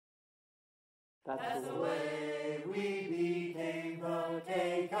That's the way we became the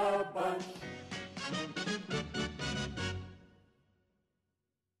KCUB bunch.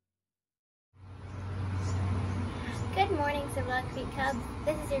 Good morning, Cibolo Creek Cubs.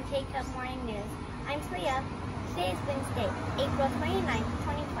 This is your KCUB Morning News. I'm Talia. Today is Wednesday, April 29,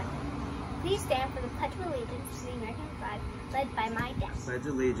 2020. Please stand for the Pledge of Allegiance to the American flag, led by my dad. Pledge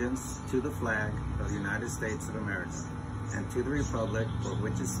allegiance to the flag of the United States of America and to the republic for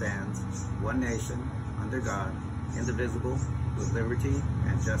which it stands, one nation, under God, indivisible, with liberty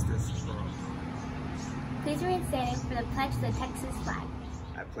and justice for all. Please remain standing for the pledge to the Texas flag.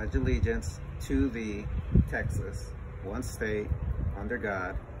 I pledge allegiance to the Texas, one state, under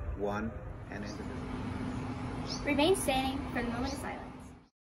God, one and indivisible. Remain standing for the moment of silence.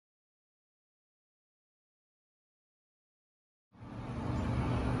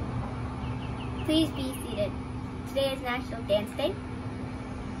 Please be seated. Today is National Dance Day,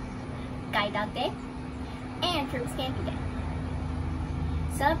 Guide Dog Day, and Troop Camping Day.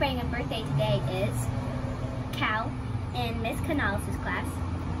 Celebrating a birthday today is Cal in Miss Canales' class,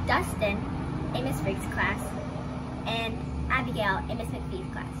 Dustin in Miss Riggs' class, and Abigail in Miss McPhee's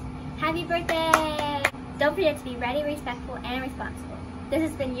class. Happy birthday! Don't forget to be ready, respectful, and responsible. This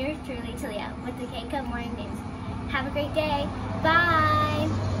has been yours truly, Talia, with the KCUB Morning News. Have a great day.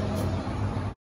 Bye!